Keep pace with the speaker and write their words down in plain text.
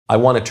I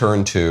want to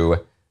turn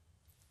to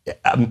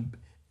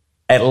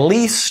at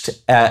least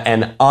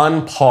an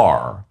on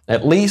par,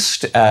 at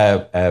least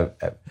an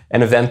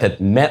event that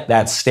met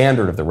that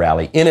standard of the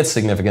rally in its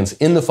significance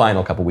in the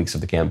final couple weeks of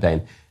the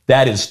campaign.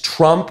 That is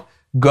Trump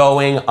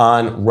going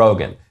on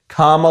Rogan.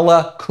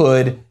 Kamala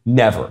could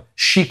never.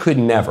 She could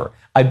never.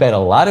 I bet a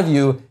lot of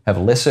you have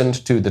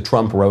listened to the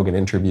Trump-Rogan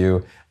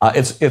interview.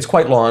 It's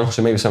quite long,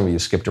 so maybe some of you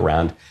skipped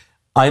around.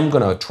 I'm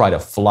going to try to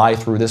fly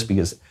through this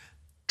because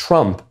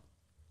Trump,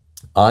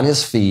 on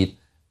his feet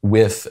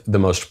with the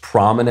most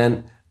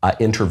prominent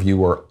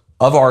interviewer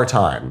of our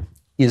time,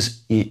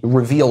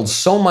 revealed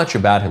so much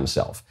about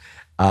himself.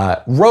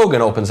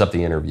 Rogan opens up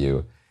the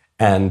interview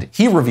and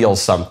he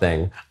reveals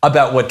something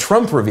about what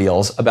Trump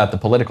reveals about the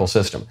political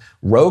system.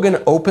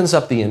 Rogan opens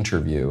up the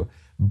interview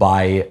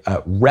by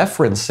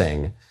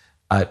referencing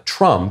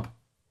Trump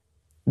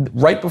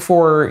right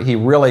before he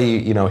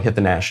really, hit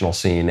the national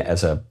scene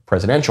as a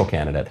presidential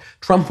candidate.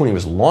 Trump, when he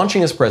was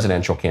launching his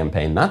presidential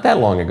campaign, not that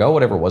long ago,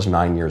 whatever it was,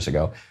 9 years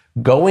ago,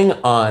 going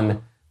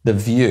on The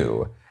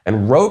View.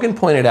 And Rogan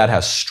pointed out how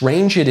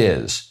strange it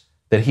is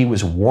that he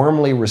was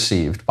warmly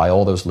received by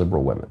all those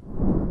liberal women.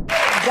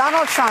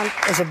 Donald Trump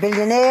is a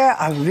billionaire,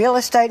 a real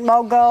estate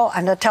mogul,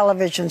 and a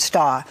television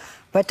star.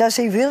 But does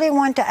he really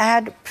want to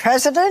add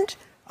president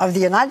of the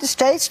United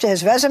States to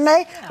his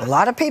resume? A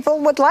lot of people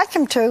would like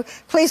him to.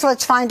 Please,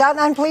 let's find out,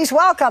 and please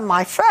welcome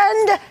my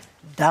friend,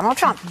 Donald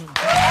Trump.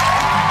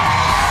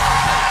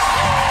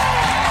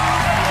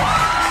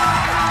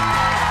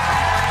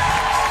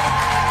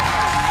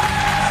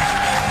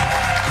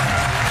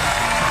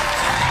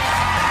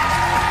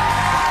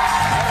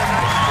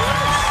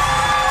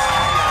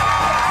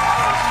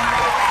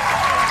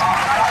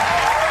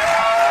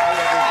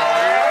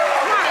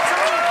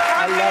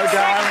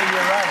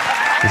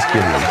 He's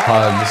giving him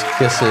hugs,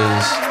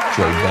 kisses,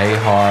 Joe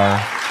Behar.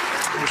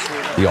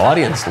 The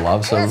audience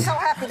loves him. We're so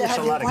happy to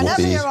have you.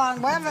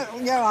 Whenever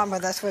you're on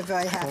with us, we're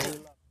very happy.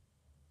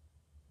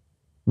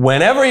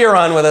 Whenever you're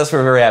on with us,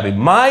 we're very happy.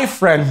 My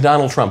friend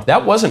Donald Trump,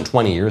 that wasn't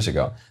 20 years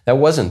ago. That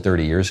wasn't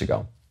 30 years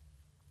ago.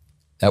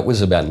 That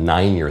was about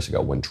 9 years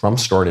ago when Trump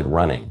started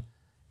running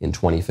in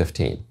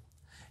 2015.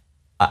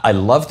 I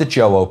love that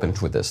Joe opened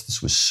with this.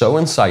 This was so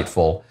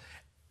insightful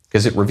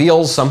because it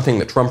reveals something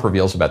that Trump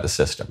reveals about the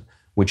system,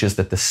 which is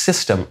that the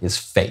system is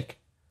fake.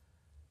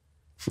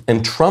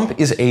 And Trump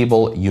is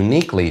able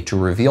uniquely to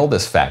reveal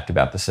this fact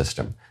about the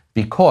system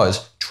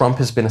because Trump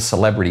has been a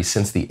celebrity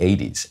since the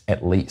 80s,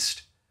 at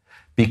least.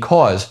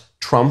 Because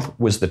Trump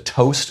was the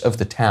toast of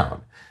the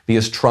town.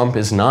 Because Trump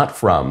is not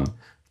from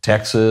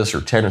Texas or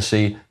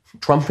Tennessee.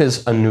 Trump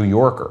is a New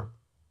Yorker.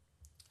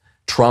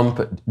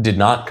 Trump did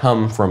not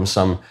come from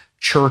some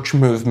church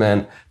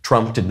movement.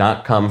 Trump did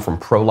not come from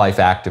pro-life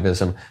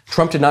activism.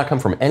 Trump did not come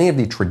from any of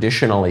the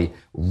traditionally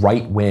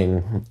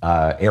right-wing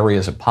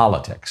areas of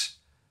politics.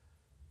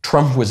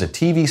 Trump was a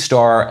TV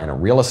star and a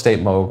real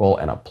estate mogul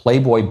and a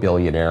playboy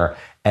billionaire,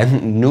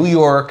 and New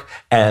York,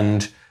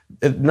 and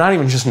not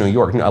even just New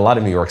York, a lot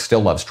of New York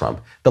still loves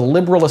Trump. The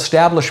liberal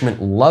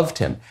establishment loved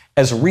him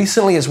as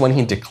recently as when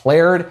he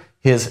declared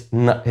his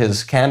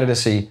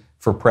candidacy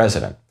for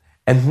president.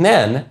 And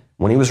then,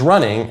 when he was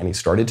running and he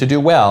started to do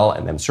well,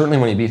 and then certainly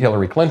when he beat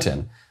Hillary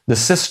Clinton, the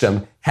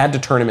system had to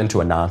turn him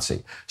into a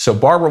Nazi. So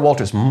Barbara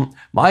Walters,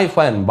 my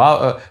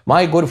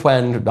good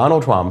friend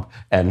Donald Trump,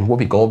 and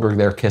Whoopi Goldberg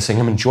there kissing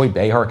him, and Joy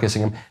Behar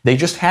kissing him, they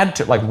just had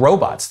to, like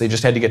robots, they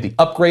just had to get the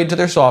upgrade to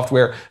their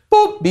software.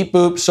 Boop, beep,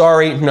 boop,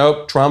 sorry,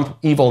 nope, Trump,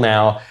 evil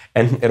now.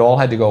 And it all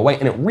had to go away.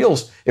 And it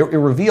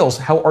reveals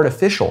how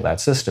artificial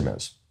that system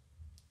is.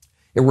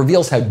 It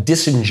reveals how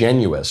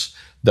disingenuous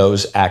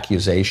those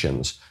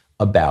accusations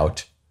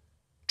about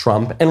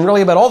Trump, and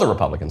really about all the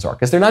Republicans are,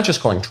 because they're not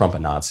just calling Trump a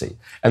Nazi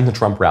and the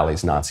Trump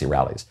rallies Nazi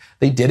rallies.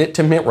 They did it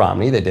to Mitt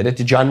Romney, they did it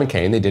to John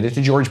McCain, they did it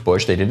to George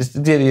Bush, they did it to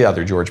the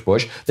other George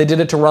Bush, they did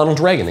it to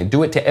Ronald Reagan, they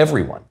do it to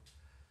everyone.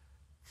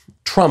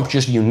 Trump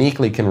just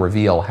uniquely can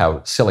reveal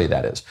how silly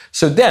that is.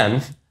 So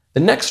then, the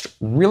next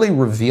really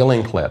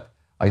revealing clip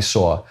I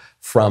saw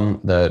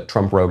from the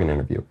Trump-Rogan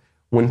interview,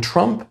 when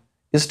Trump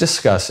is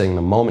discussing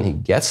the moment he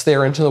gets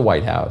there into the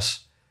White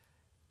House,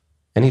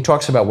 and he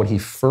talks about what he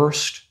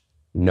first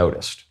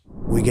noticed.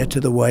 We get to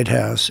the White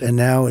House, and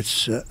now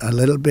it's a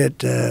little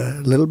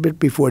bit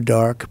before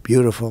dark,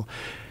 beautiful.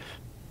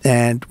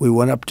 And we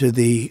went up to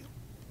the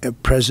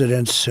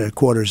president's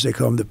quarters. They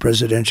call them the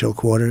presidential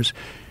quarters.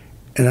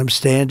 And I'm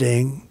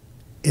standing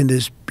in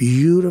this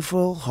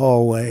beautiful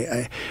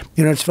hallway.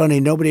 It's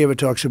funny, nobody ever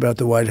talks about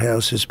the White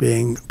House as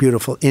being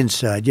beautiful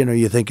inside.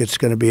 You think it's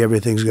going to be,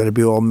 everything's going to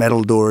be all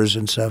metal doors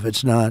and stuff.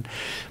 It's not.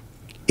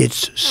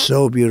 It's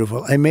so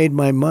beautiful. I made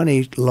my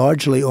money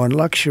largely on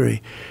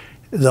luxury.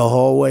 The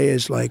hallway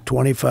is like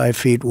 25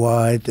 feet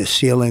wide. The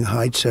ceiling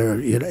heights are,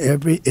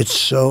 it's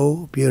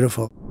so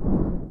beautiful.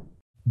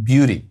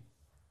 Beauty.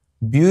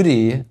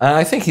 And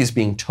I think he's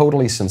being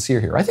totally sincere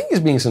here. I think he's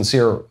being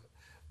sincere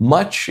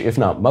much, if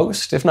not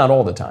most, if not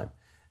all the time.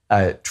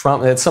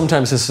 Trump,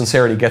 sometimes his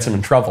sincerity gets him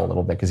in trouble a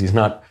little bit because he's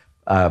not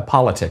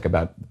politic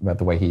about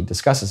the way he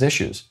discusses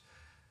issues.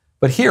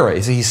 But here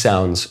he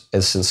sounds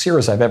as sincere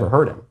as I've ever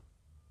heard him.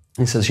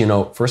 He says,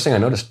 first thing I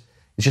noticed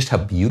is just how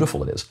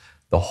beautiful it is.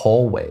 The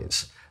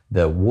hallways,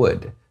 the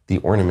wood, the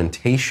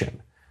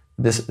ornamentation,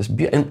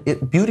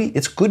 beauty.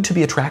 It's good to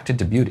be attracted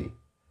to beauty,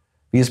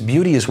 because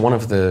beauty is one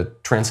of the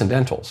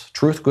transcendentals: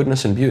 truth,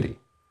 goodness, and beauty.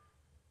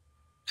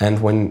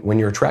 And when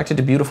you're attracted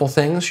to beautiful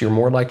things, you're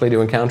more likely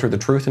to encounter the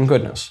truth and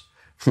goodness.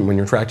 When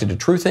you're attracted to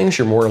true things,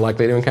 you're more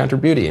likely to encounter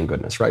beauty and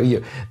goodness,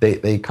 right?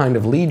 They kind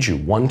of lead you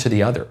one to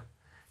the other.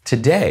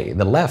 Today,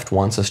 the left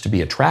wants us to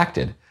be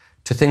attracted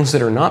to things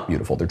that are not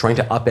beautiful. They're trying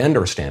to upend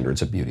our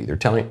standards of beauty. They're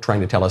trying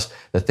to tell us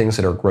that things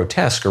that are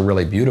grotesque are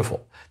really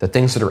beautiful, that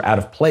things that are out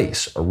of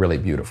place are really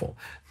beautiful.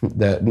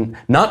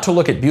 Not to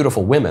look at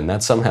beautiful women,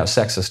 that's somehow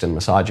sexist and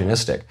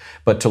misogynistic,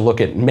 but to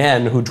look at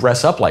men who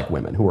dress up like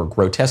women, who are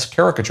grotesque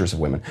caricatures of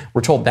women.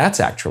 We're told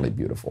that's actually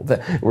beautiful.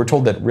 We're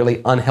told that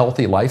really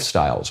unhealthy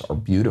lifestyles are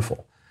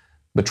beautiful.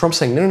 But Trump's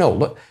saying, no,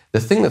 look,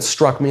 the thing that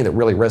struck me, that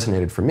really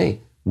resonated for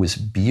me, was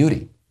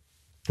beauty.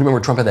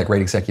 Remember, Trump had that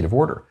great executive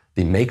order,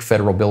 the Make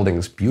Federal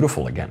Buildings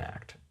Beautiful Again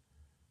Act,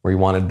 where he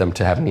wanted them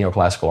to have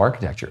neoclassical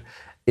architecture.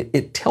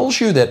 It tells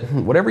you that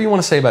whatever you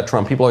want to say about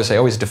Trump, people always say,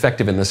 oh, he's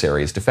defective in this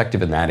area, he's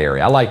defective in that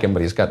area. I like him,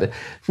 but he's got the...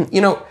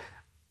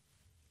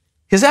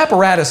 his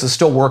apparatus is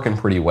still working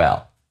pretty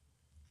well.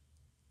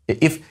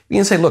 If you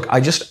can say, look, I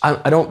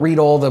don't read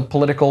all the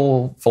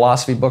political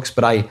philosophy books,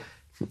 but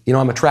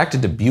I'm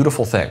attracted to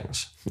beautiful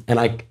things. And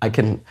I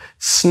can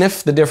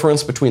sniff the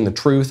difference between the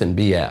truth and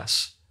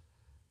BS.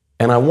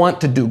 And I want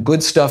to do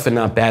good stuff and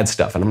not bad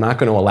stuff. And I'm not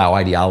going to allow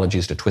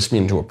ideologies to twist me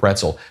into a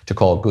pretzel to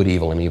call good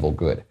evil and evil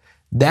good.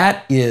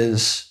 That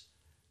is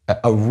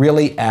a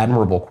really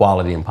admirable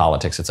quality in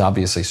politics. It's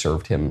obviously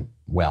served him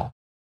well.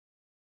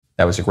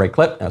 That was a great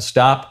clip. Now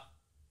stop,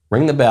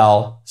 ring the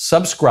bell,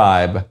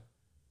 subscribe.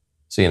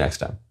 See you next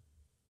time.